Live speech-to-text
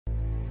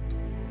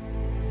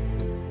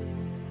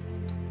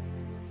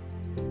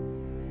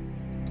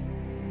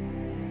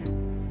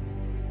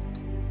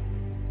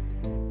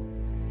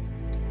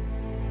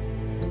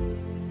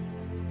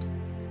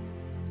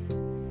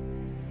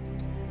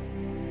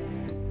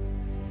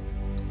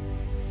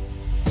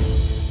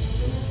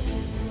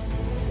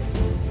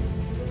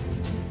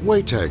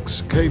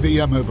WEYTEC's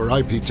KVM over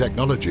IP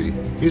technology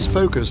is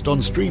focused on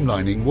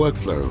streamlining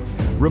workflow,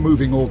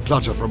 removing all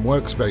clutter from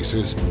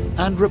workspaces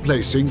and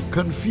replacing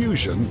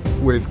confusion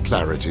with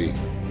clarity.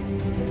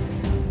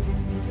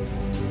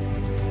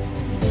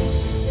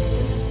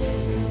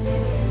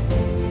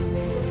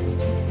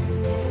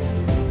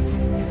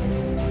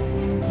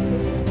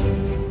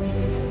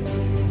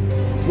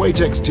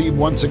 WEYTEC's team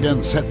once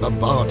again set the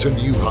bar to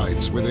new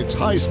heights with its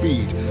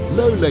high-speed,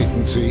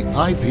 low-latency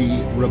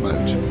IP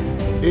remote.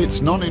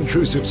 Its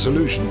non-intrusive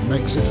solution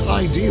makes it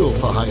ideal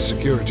for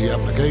high-security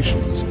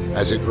applications,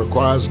 as it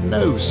requires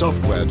no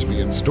software to be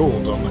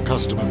installed on the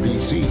customer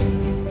PC.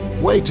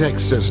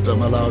 WEYTEC's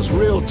system allows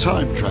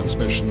real-time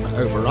transmission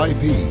over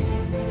IP.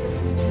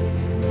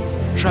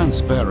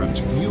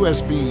 Transparent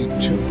USB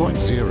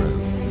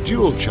 2.0,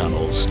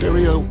 dual-channel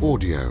stereo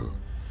audio.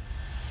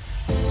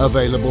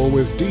 Available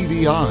with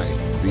DVI,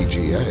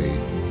 VGA,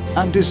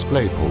 and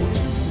DisplayPort,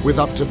 with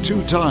up to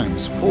 2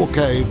 times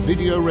 4K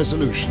video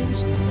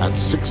resolutions at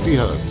 60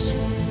 Hz.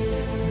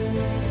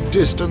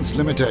 Distance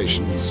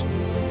limitations.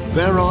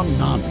 There are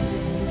none.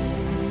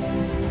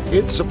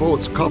 It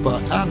supports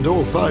copper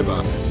and/or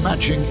fiber,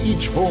 matching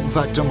each form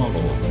factor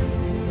model.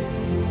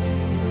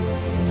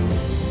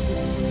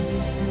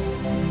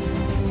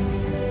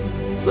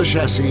 The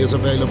chassis is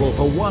available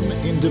for one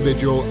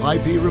individual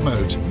IP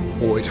remote,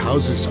 or it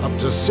houses up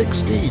to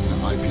 16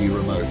 IP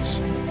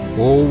remotes,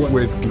 all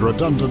with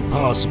redundant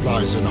power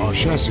supplies in our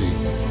chassis.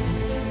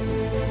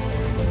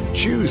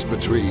 Choose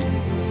between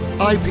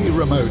IP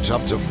remote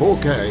up to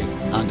 4K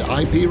and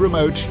IP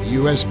remote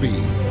USB.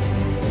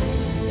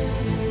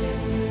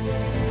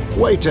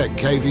 WEYTEC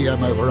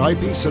KVM over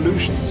IP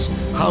solutions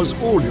house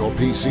all your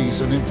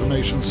PCs and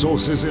information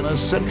sources in a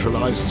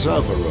centralized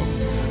server room,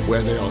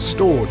 where they are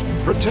stored,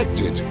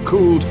 protected,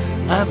 cooled,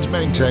 and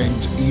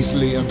maintained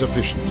easily and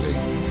efficiently.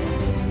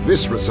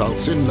 This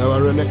results in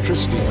lower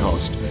electricity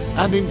cost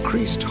and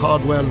increased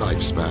hardware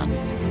lifespan.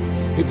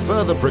 It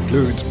further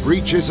precludes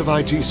breaches of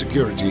IT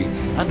security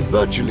and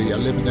virtually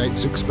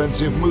eliminates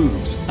expensive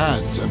moves,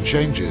 adds and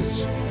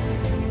changes.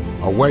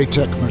 A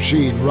WEYTEC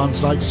machine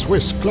runs like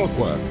Swiss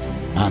clockwork,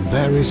 and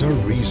there is a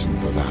reason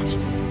for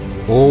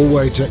that. All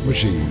WEYTEC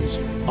machines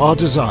are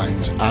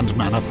designed and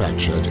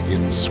manufactured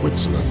in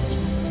Switzerland.